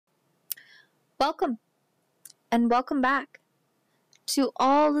Welcome, and welcome back to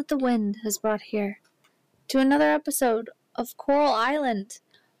all that the wind has brought here, to another episode of Coral Island,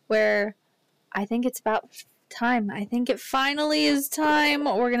 where I think it's about time. I think it finally is time.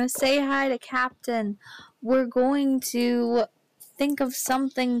 We're going to say hi to Captain. We're going to think of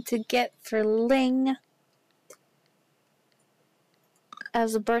something to get for Ling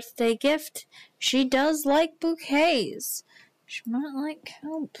as a birthday gift. She does like bouquets. She might like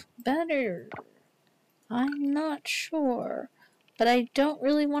help better. I'm not sure. But I don't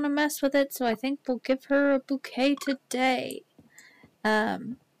really want to mess with it, so I think we'll give her a bouquet today.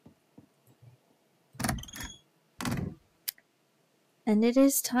 And it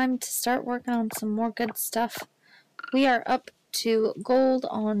is time to start working on some more good stuff. We are up to gold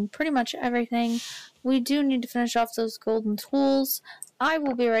on pretty much everything. We do need to finish off those golden tools. I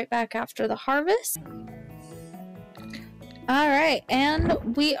will be right back after the harvest. Alright,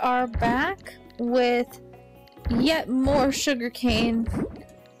 and we are back with yet more sugarcane.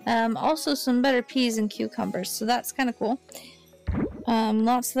 Also some better peas and cucumbers, so that's kind of cool.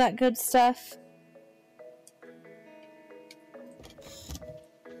 Lots of that good stuff.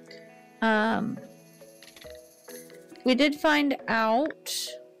 We did find out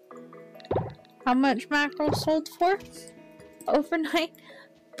how much mackerel sold for overnight,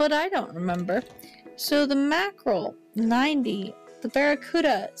 but I don't remember. So the mackerel, 90. The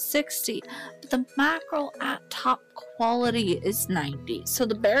barracuda, 60. But the mackerel at top quality is 90. So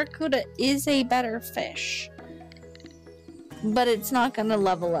the barracuda is a better fish. But it's not going to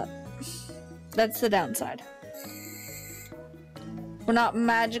level up. That's the downside. We're not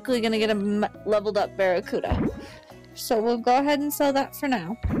magically going to get a leveled up barracuda. So we'll go ahead and sell that for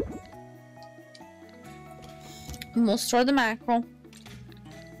now. And we'll store the mackerel.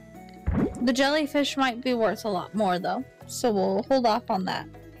 The jellyfish might be worth a lot more though. So we'll hold off on that.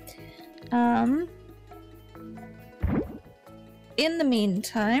 In the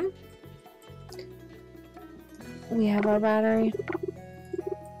meantime, we have our battery.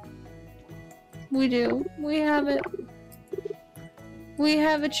 We do. We have it. We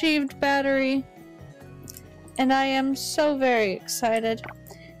have achieved battery. And I am so very excited.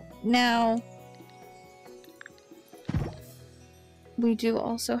 Now, we do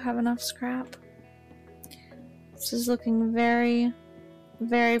also have enough scrap. This is looking very,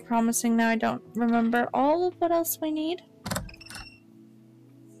 very promising. Now I don't remember all of what else we need.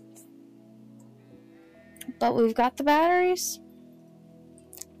 But we've got the batteries.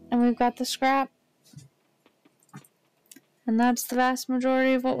 And we've got the scrap. And that's the vast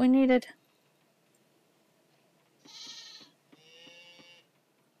majority of what we needed.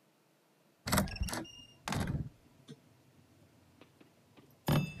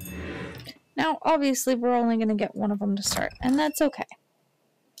 Now, obviously, we're only going to get one of them to start, and that's okay.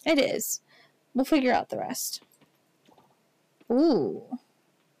 It is. We'll figure out the rest. Ooh.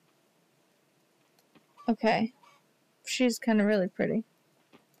 Okay. She's kind of really pretty.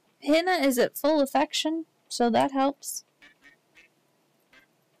 Henna is at full affection, so that helps.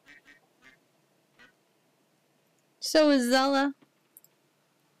 So is Zella.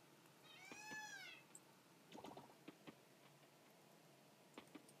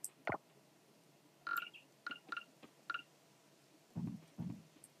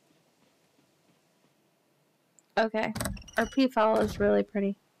 Okay, our peafowl is really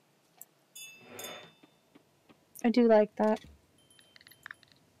pretty. I do like that.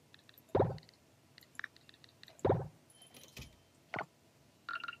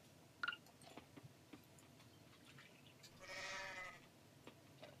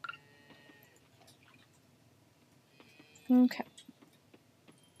 Okay.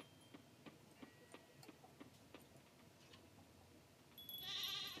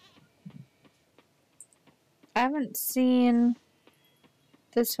 I haven't seen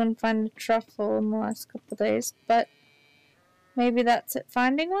this one find a truffle in the last couple days, but maybe that's it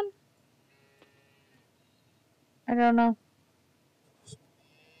finding one? I don't know.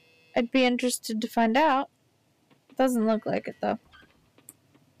 I'd be interested to find out. Doesn't look like it though.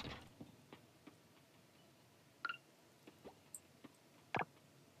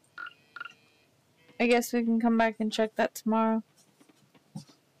 I guess we can come back and check that tomorrow.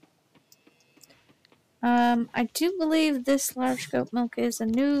 I do believe this large goat milk is a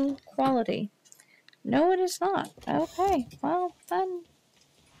new quality. No, it is not. Okay, well then,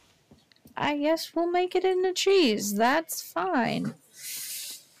 I guess we'll make it into cheese. That's fine.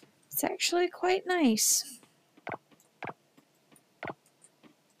 It's actually quite nice.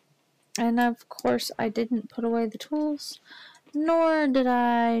 And of course, I didn't put away the tools, nor did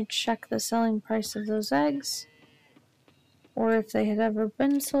I check the selling price of those eggs, or if they had ever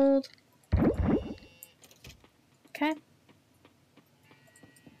been sold. Okay.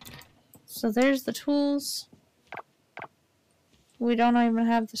 So there's the tools. We don't even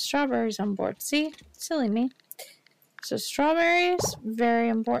have the strawberries on board. See? Silly me. So strawberries, very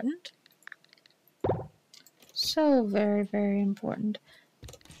important. So very, very important.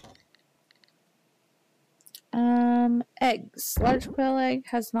 Eggs. Large quail egg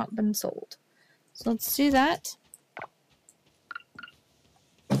has not been sold. So let's do that.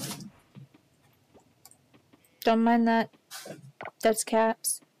 Don't mind that. That's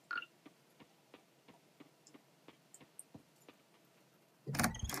caps.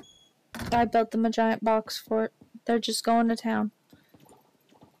 I built them a giant box for it. They're just going to town.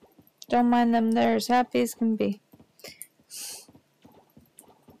 Don't mind them. They're as happy as can be.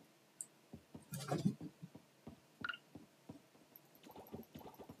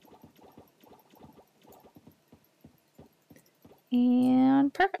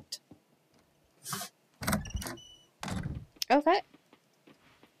 And perfect. Okay.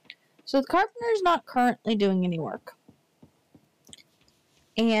 So the carpenter's not currently doing any work.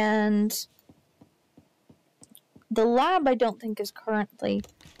 And the lab, I don't think, is currently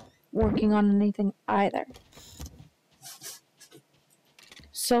working on anything either.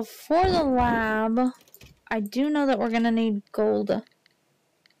 So for the lab, I do know that we're going to need gold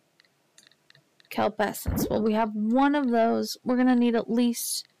kelp essence. Well, we have one of those. We're going to need at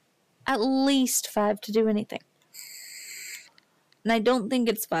least 5 to do anything. And I don't think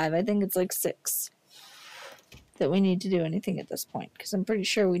it's 5. I think it's like 6 that we need to do anything at this point, because I'm pretty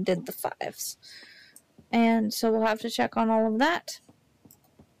sure we did the 5s. And so we'll have to check on all of that.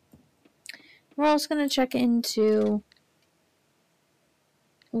 We're also going to check into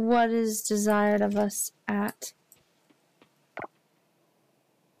what is desired of us at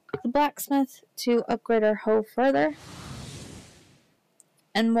the blacksmith to upgrade our hoe further,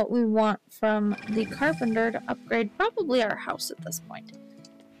 and what we want from the carpenter to upgrade probably our house at this point.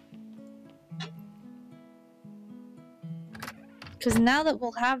 Because now that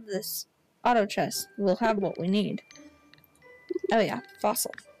we'll have this auto chest, we'll have what we need. Oh yeah,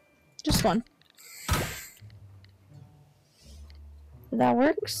 fossil. Just one. That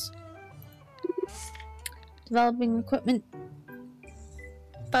works. Developing equipment.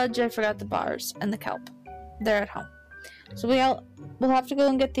 Fudge, I forgot the bars and the kelp. They're at home. So we'll have to go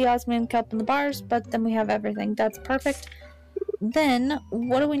and get the osmium kelp and the bars, but then we have everything. That's perfect. Then,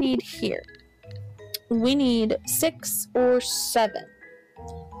 what do we need here? We need 6 or 7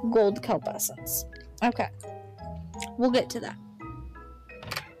 gold kelp essence. Okay. We'll get to that.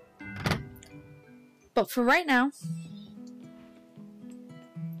 But for right now,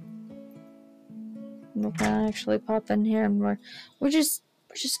 we're gonna actually pop in here and we're just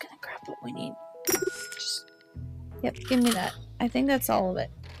gonna grab what we need. Yep, give me that. I think that's all of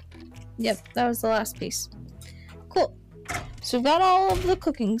it. Yep, that was the last piece. Cool. So we've got all of the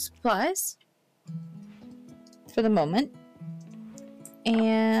cooking supplies for the moment.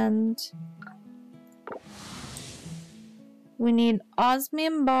 And we need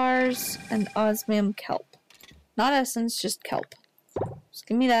osmium bars and osmium kelp. Not essence, just kelp. Just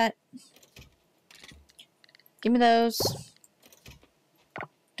give me that. Give me those.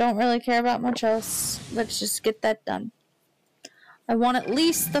 Don't really care about much else. Let's just get that done. I want at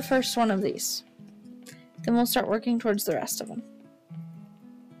least the first one of these. Then we'll start working towards the rest of them.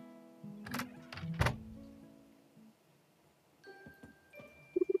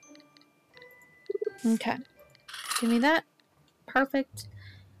 Okay. Give me that. Perfect.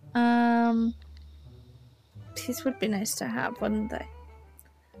 These would be nice to have, wouldn't they?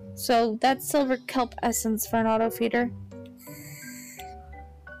 So that's silver kelp essence for an auto feeder.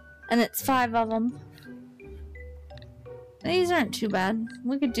 And it's 5 of them. These aren't too bad.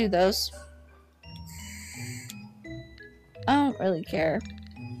 We could do those. I don't really care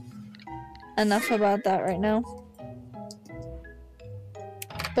enough about that right now.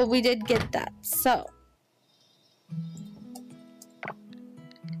 But we did get that, so.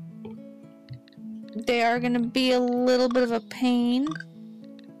 They are going to be a little bit of a pain.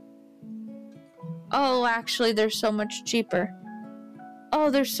 Oh, actually, they're so much cheaper. Oh,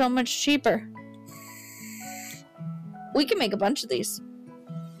 they're so much cheaper. We can make a bunch of these.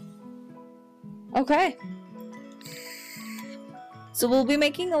 Okay. So we'll be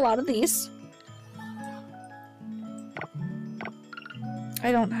making a lot of these.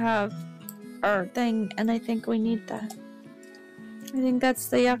 I don't have our thing, and I think we need that. I think that's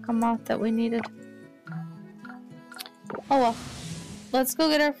the yucca moth that we needed. Oh well. Let's go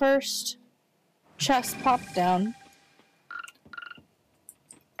get our first chest popped down.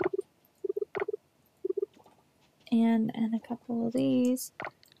 And a couple of these.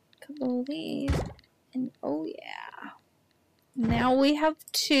 And oh yeah. Now we have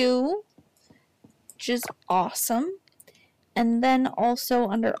 2, which is awesome. And then also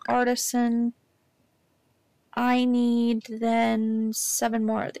under artisan, I need then 7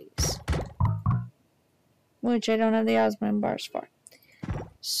 more of these, which I don't have the osmium bars for.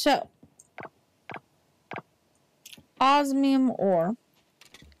 So, osmium ore,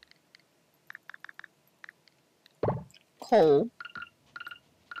 coal,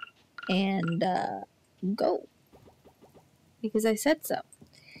 and gold, because I said so.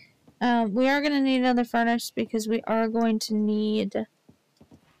 We are going to need another furnace because we are going to need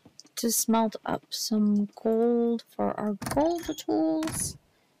to smelt up some gold for our gold tools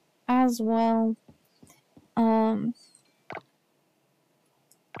as well. I'm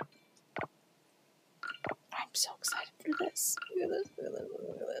so excited for this. Look at this, look at this,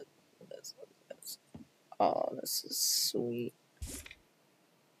 look at this, look at this, look at this. Oh, this is sweet.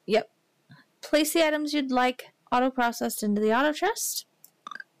 Yep. Place the items you'd like auto-processed into the auto chest.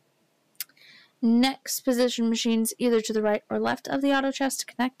 Next, position machines either to the right or left of the auto chest to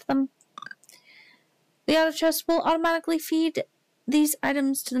connect them. The auto chest will automatically feed these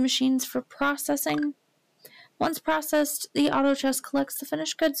items to the machines for processing. Once processed, the auto chest collects the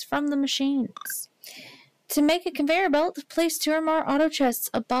finished goods from the machines. To make a conveyor belt, place 2 or more auto chests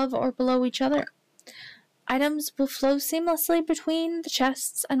above or below each other. Items will flow seamlessly between the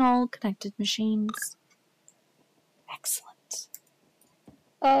chests and all connected machines. Excellent.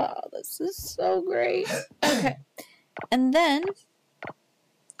 Oh, this is so great. Okay. And then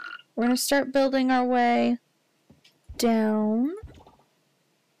we're going to start building our way down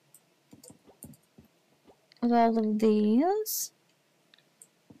with all of these.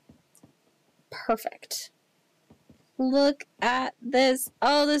 Perfect. Look at this.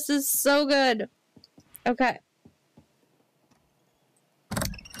 Oh, this is so good. Okay.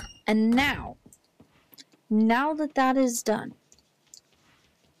 And now that that is done,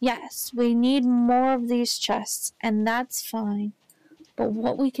 yes, we need more of these chests, and that's fine. But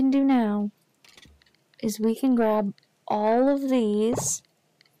what we can do now is we can grab all of these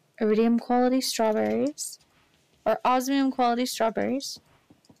iridium quality strawberries, or osmium quality strawberries,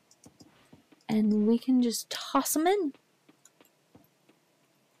 and we can just toss them in.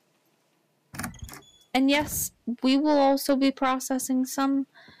 And yes, we will also be processing some,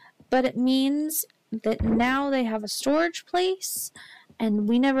 but it means that now they have a storage place, and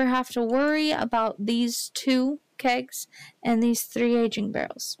we never have to worry about these 2 kegs and these 3 aging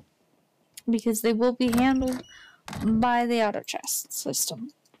barrels, because they will be handled by the auto chest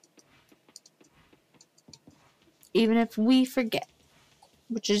system, even if we forget,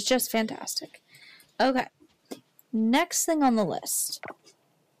 which is just fantastic. Okay, next thing on the list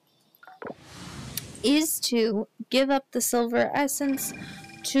is to give up the silver essence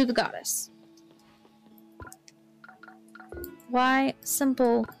to the goddess. Why?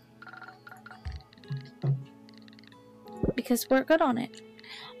 Simple. Because we're good on it.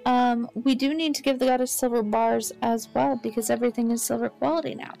 We do need to give the goddess silver bars as well, because everything is silver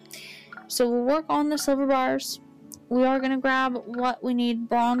quality now. So we'll work on the silver bars. We are going to grab what we need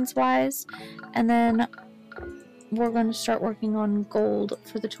bronze-wise, and then we're going to start working on gold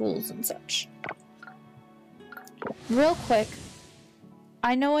for the tools and such. Real quick,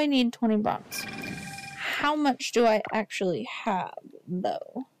 I know I need 20 bronze. How much do I actually have,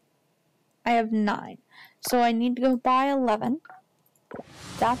 though? I have 9. So I need to go buy 11.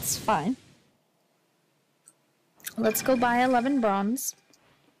 That's fine. Let's go buy 11 bronze.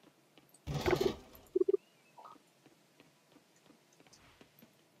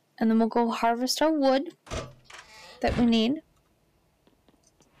 And then we'll go harvest our wood that we need.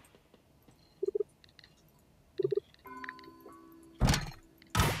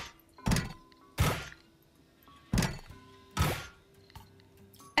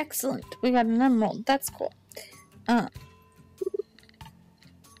 Excellent. We got an emerald. That's cool. To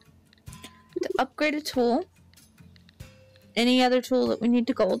upgrade a tool, any other tool that we need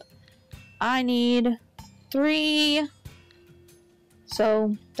to gold, I need 3.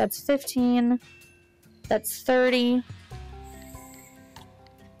 So that's 15. That's 30.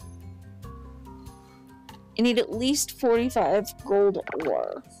 I need at least 45 gold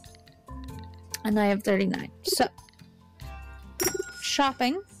ore. And I have 39. So,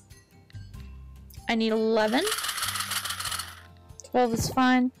 shopping. I need 11. 12 is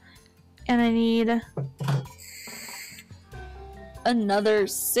fine. And I need another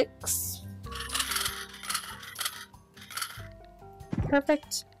 6.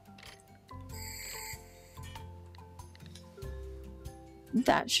 Perfect.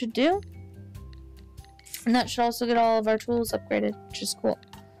 That should do. And that should also get all of our tools upgraded, which is cool.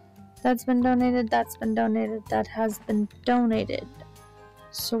 That's been donated, that's been donated, that has been donated.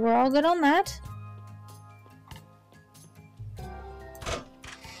 So we're all good on that.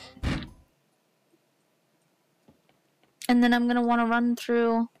 And then I'm gonna want to run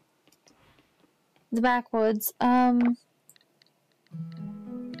through the backwoods. I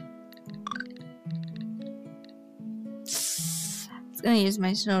was gonna use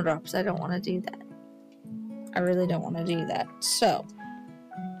my snowdrops. I don't want to do that. I really don't want to do that. So,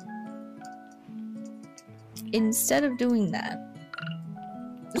 instead of doing that,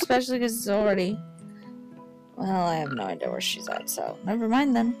 especially because it's already... Well, I have no idea where she's at, so never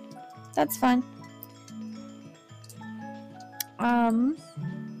mind then. That's fine.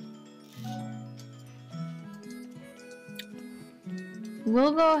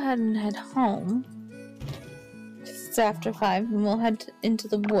 We'll go ahead and head home. It's after 5, and we'll head into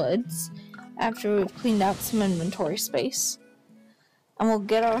the woods after we've cleaned out some inventory space. And we'll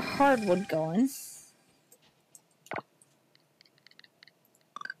get our hardwood going.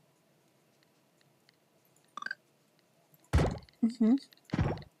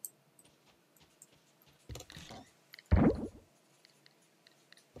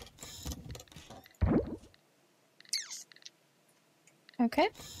 Okay.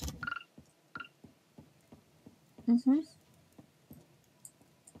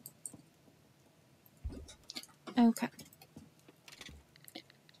 Okay.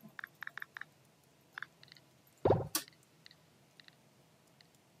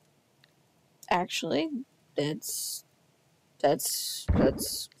 Actually, that's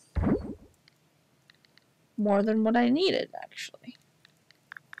more than what I needed, actually.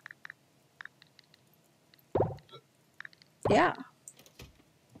 Yeah.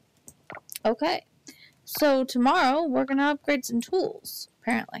 Okay. So tomorrow we're gonna upgrade some tools,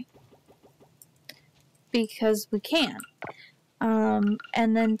 apparently. Because we can. And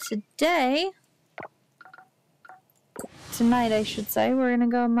then tonight I should say, we're gonna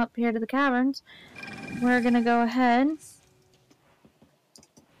go up here to the caverns. We're gonna go ahead.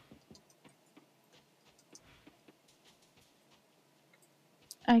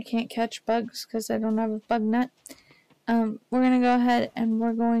 I can't catch bugs because I don't have a bug net. We're gonna go ahead and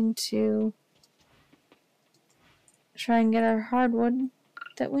we're going to try and get our hardwood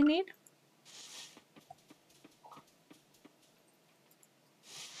that we need.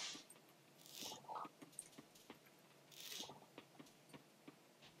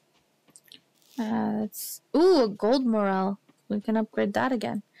 Ooh, a gold morel. We can upgrade that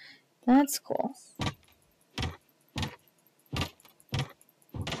again. That's cool.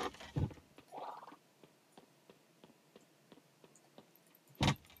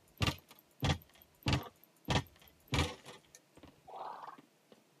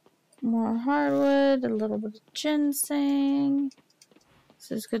 More hardwood, a little bit of ginseng.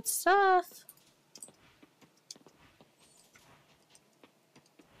 This is good stuff.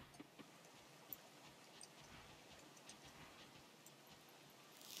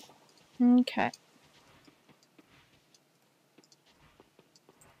 Okay.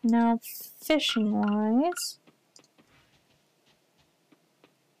 Now, fishing-wise,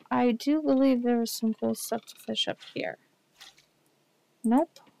 I do believe there was some cool stuff to fish up here.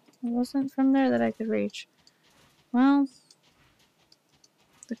 Nope. It wasn't from there that I could reach. Well,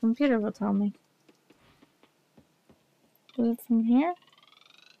 the computer will tell me. Is it from here?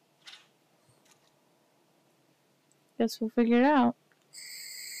 Guess we'll figure it out.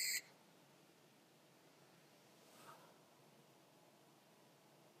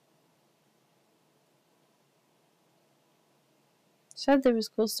 Said there was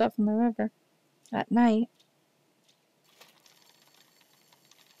cool stuff in the river at night.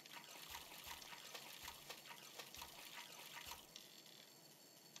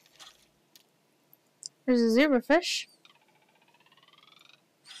 There's a zebrafish,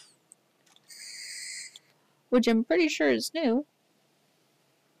 which I'm pretty sure is new.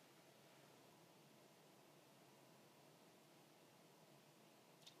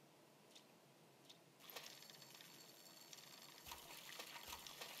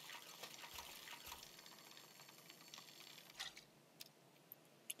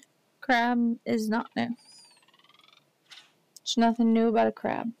 Crab is not new. There's nothing new about a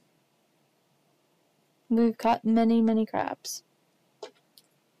crab. We've caught many, many crabs.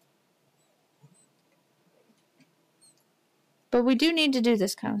 But we do need to do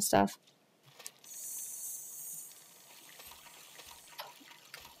this kind of stuff.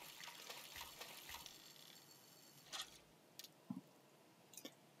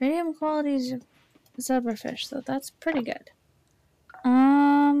 Medium quality zebrafish, though. That's pretty good.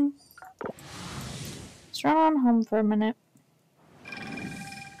 Let's run on home for a minute.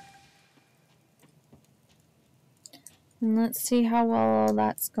 And let's see how well all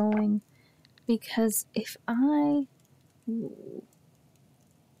that's going. Because if I...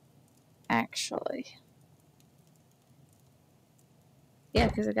 Actually... Yeah,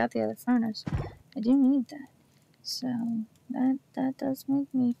 because I got the other furnace. I do need that. So, that does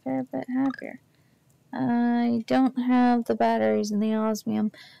make me a fair bit happier. I don't have the batteries in the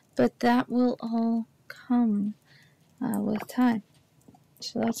osmium, but that will all come with time.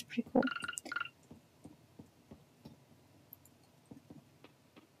 So that's pretty cool.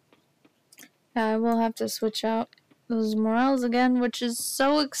 I will have to switch out those morels again, which is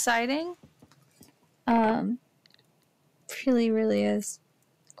so exciting. Really, really is.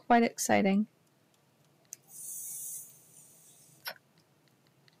 Quite exciting.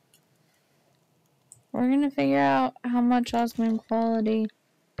 We're going to figure out how much osmium quality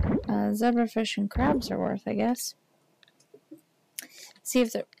zebrafish and crabs are worth, I guess. See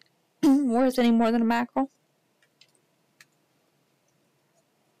if they're worth any more than a mackerel.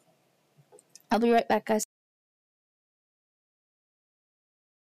 I'll be right back, guys.